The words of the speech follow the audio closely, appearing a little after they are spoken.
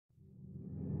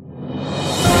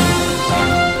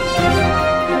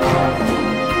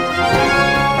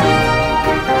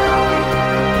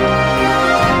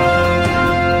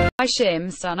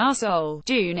Shim, SEOUL.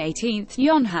 June 18,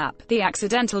 Yonhap, The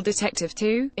Accidental Detective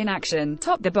 2, in action,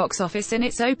 topped the box office in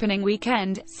its opening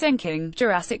weekend, sinking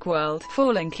Jurassic World,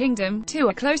 Fallen Kingdom to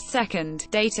a close second,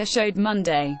 data showed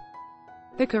Monday.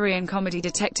 The Korean comedy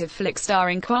detective flick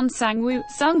starring Kwon Sang-woo,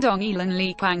 Sung Dong-il and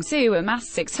Lee Kwang-soo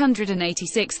amassed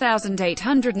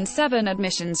 686,807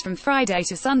 admissions from Friday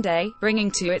to Sunday,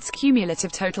 bringing to its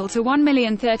cumulative total to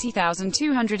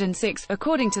 1,030,206,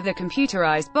 according to the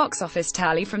computerized box office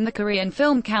tally from the Korean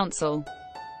Film Council.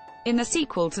 In the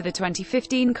sequel to the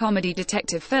 2015 comedy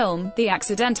detective film, The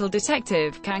Accidental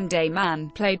Detective, Kang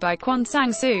Dae-man, played by Kwon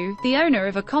Sang-soo, the owner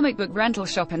of a comic book rental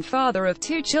shop and father of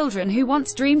 2 children who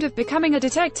once dreamed of becoming a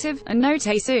detective, and No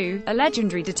Tae-soo, a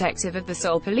legendary detective of the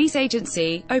Seoul Police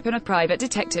Agency, open a private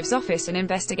detective's office and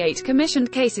investigate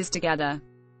commissioned cases together.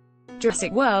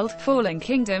 Jurassic World, Fallen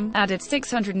Kingdom, added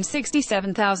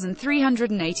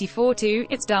 667,384 to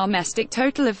its domestic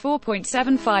total of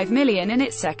 4.75 million in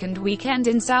its second weekend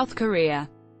in South Korea.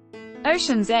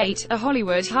 Ocean's 8, a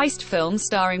Hollywood heist film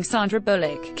starring Sandra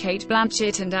Bullock, Cate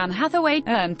Blanchett and Anne Hathaway,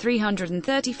 earned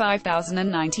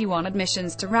 335,091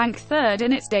 admissions to rank third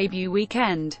in its debut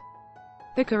weekend.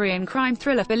 The Korean crime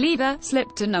thriller Believer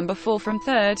slipped to number 4 from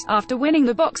third, after winning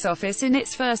the box office in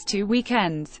its first 2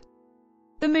 weekends.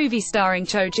 The movie starring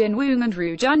Cho Jin-woong and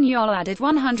Ru Jun-yeol added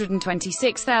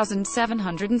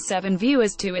 126,707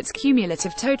 viewers to its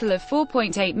cumulative total of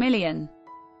 4.8 million.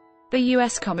 The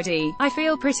U.S. comedy, I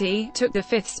Feel Pretty, took the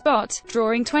 5th spot,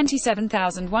 drawing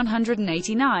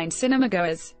 27,189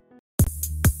 cinemagoers.